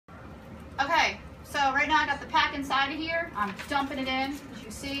So right now I got the pack inside of here. I'm dumping it in, as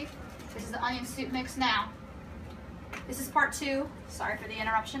you see. This is the onion soup mix now. This is part 2. Sorry for the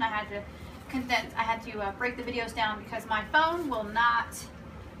interruption. I had to break the videos down because my phone will not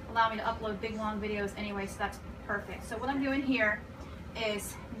allow me to upload big long videos anyway, so that's perfect. So what I'm doing here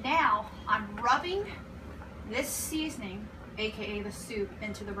is now I'm rubbing this seasoning, aka the soup,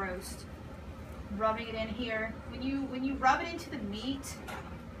 into the roast. Rubbing it in here. When you rub it into the meat,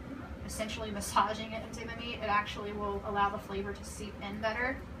 essentially massaging it into the meat, it actually will allow the flavor to seep in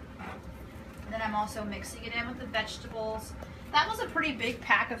better. And then I'm also mixing it in with the vegetables. That was a pretty big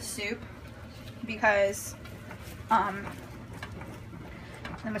pack of soup because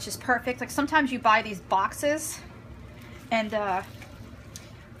which is perfect. Like sometimes you buy these boxes and the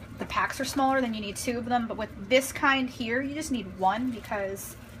packs are smaller, then you need 2 of them, but with this kind here you just need 1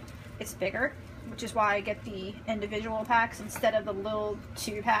 because it's bigger, which is why I get the individual packs instead of the little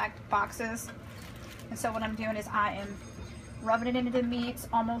 2-pack boxes. And so what I'm doing is I am rubbing it into the meats,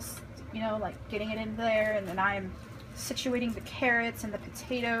 almost, you know, like getting it in there, and then I am situating the carrots and the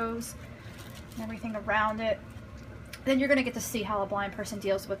potatoes and everything around it. Then you're gonna get to see how a blind person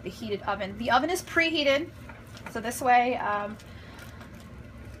deals with the heated oven. The oven is preheated, so this way I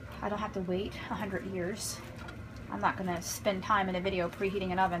don't have to wait 100 years. I'm not gonna spend time in a video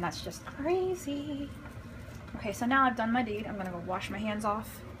preheating an oven. That's just crazy. Okay, so now I've done my deed. I'm gonna go wash my hands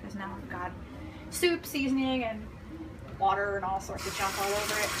off because now I've got soup, seasoning, and water and all sorts of junk all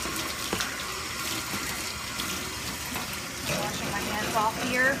over it. I'm washing my hands off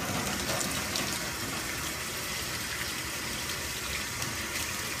here.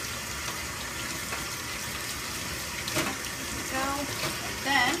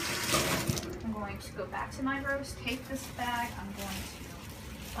 Then I'm going to go back to my roast, take this bag, I'm going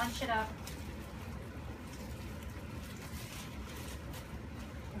to bunch it up.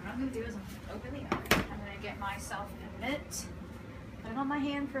 And what I'm going to do is I'm going to open the oven. I'm going to get myself a mitt, put it on my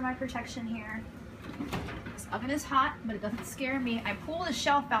hand for my protection here. This oven is hot, but it doesn't scare me. I pull the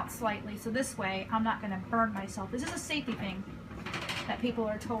shelf out slightly, so this way I'm not going to burn myself. This is a safety thing that people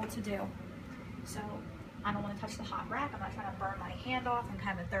are told to do. So I don't want to touch the hot rack. I'm not trying to burn my hand off. I'm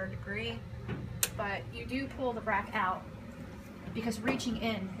kind of 3rd degree. But you do pull the rack out because reaching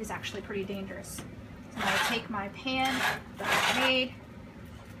in is actually pretty dangerous. So I take my pan that I made.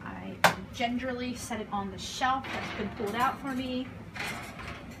 I gingerly set it on the shelf that's been pulled out for me.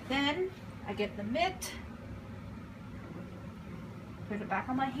 Then I get the mitt, put it back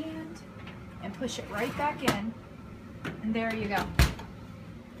on my hand, and push it right back in. And there you go.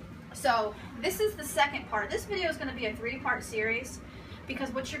 So this is the second part. This video is going to be a 3-part series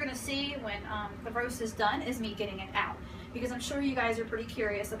because what you're going to see when the roast is done is me getting it out. Because I'm sure you guys are pretty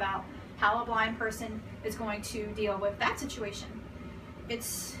curious about how a blind person is going to deal with that situation.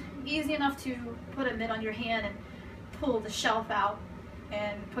 It's easy enough to put a mitt on your hand and pull the shelf out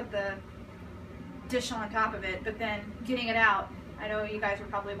and put the dish on top of it, but then getting it out, I know you guys were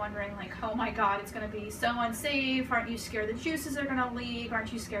probably wondering, like, oh my god, it's going to be so unsafe. Aren't you scared the juices are going to leak?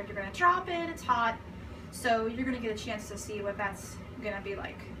 Aren't you scared you're going to drop it? It's hot. So you're going to get a chance to see what that's going to be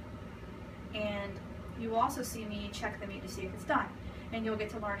like. And you will also see me check the meat to see if it's done. And you'll get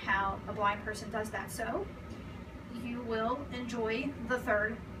to learn how a blind person does that. So you will enjoy the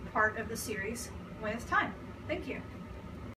 3rd part of the series when it's time. Thank you.